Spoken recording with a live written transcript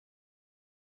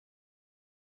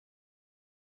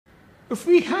If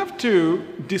we have to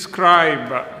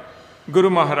describe Guru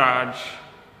Maharaj,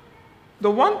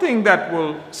 the one thing that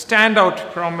will stand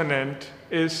out prominent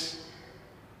is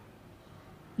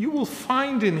you will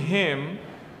find in him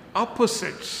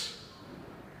opposites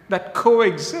that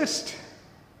coexist.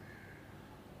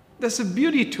 There's a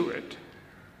beauty to it.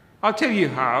 I'll tell you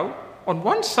how. On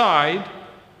one side,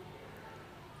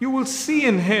 you will see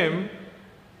in him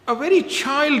a very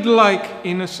childlike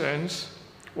innocence,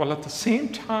 while at the same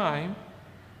time,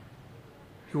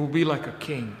 he will be like a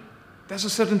king. There's a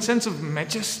certain sense of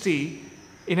majesty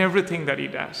in everything that he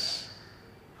does.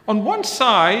 On one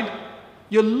side,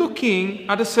 you're looking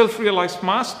at a self-realized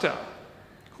master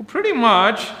who pretty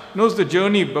much knows the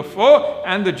journey before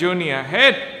and the journey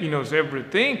ahead. He knows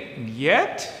everything, and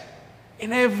yet,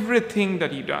 in everything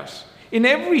that he does, in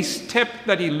every step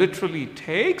that he literally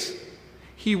takes,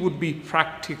 he would be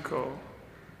practical.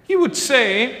 He would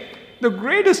say, the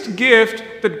greatest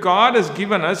gift that God has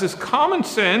given us is common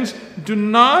sense. Do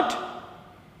not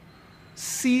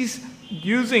cease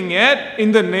using it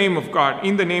in the name of God,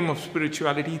 in the name of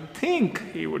spirituality.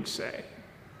 Think, he would say.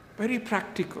 Very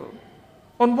practical.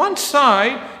 On one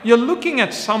side, you're looking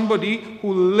at somebody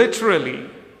who literally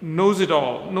knows it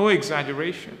all, no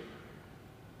exaggeration.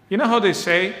 You know how they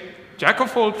say, jack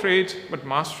of all trades, but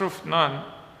master of none.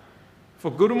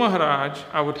 For Guru Maharaj,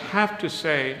 I would have to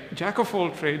say, jack of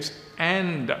all trades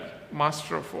and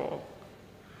master of all.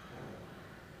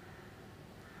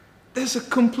 There's a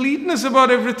completeness about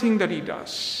everything that he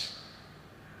does.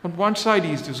 On one side,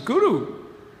 he's this guru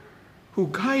who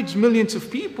guides millions of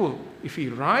people. If he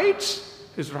writes,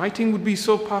 his writing would be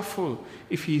so powerful.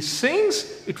 If he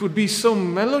sings, it would be so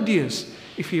melodious.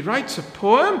 If he writes a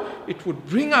poem, it would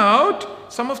bring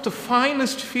out some of the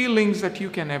finest feelings that you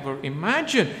can ever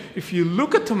imagine. If you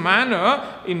look at the manner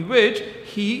in which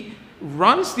he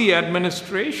runs the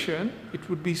administration, it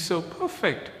would be so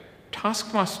perfect.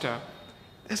 Taskmaster.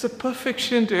 There's a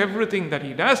perfection to everything that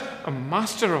he does. A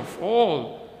master of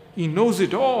all. He knows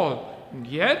it all. And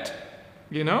yet,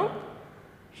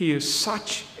 he is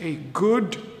such a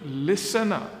good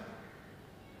listener.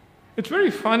 It's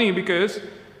very funny because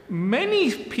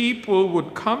many people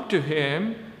would come to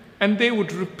him and they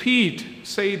would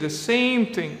say the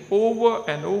same thing over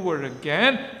and over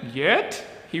again, yet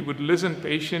he would listen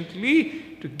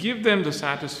patiently to give them the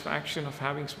satisfaction of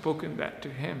having spoken that to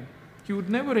him. He would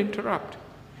never interrupt.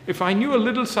 If I knew a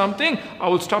little something, I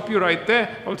will stop you right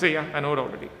there. I will say, yeah, I know it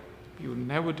already. He would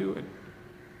never do it.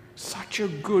 Such a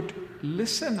good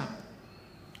listener.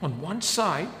 On one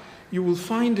side, you will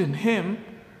find in him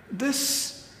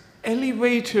this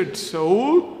elevated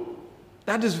soul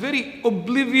that is very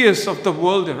oblivious of the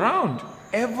world around,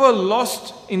 ever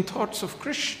lost in thoughts of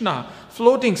Krishna,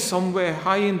 floating somewhere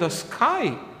high in the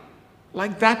sky,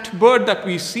 like that bird that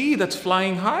we see that's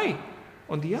flying high.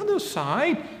 On the other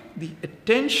side, the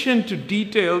attention to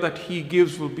detail that he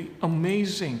gives will be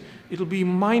amazing. It'll be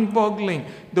mind-boggling.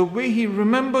 The way he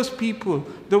remembers people,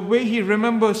 the way he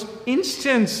remembers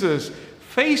instances,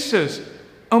 faces,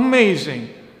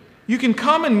 amazing. You can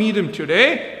come and meet him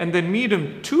today and then meet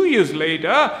him 2 years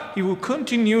later. He will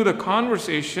continue the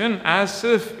conversation as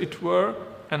if it were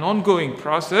an ongoing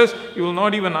process. He will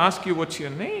not even ask you what's your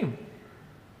name.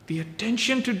 The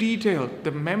attention to detail,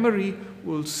 the memory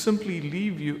will simply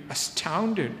leave you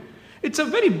astounded. It's a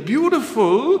very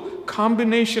beautiful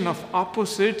combination of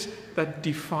opposites that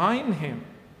define him.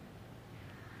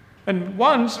 And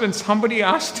once when somebody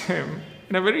asked him,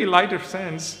 in a very lighter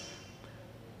sense,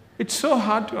 it's so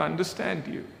hard to understand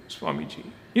you, Swamiji.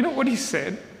 You know what he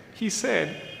said? He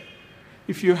said,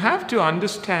 if you have to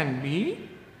understand me,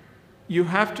 you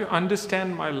have to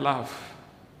understand my love.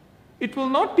 It will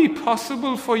not be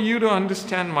possible for you to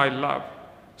understand my love,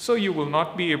 so you will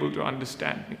not be able to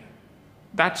understand me.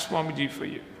 That's Swamiji for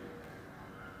you.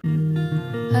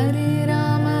 Hare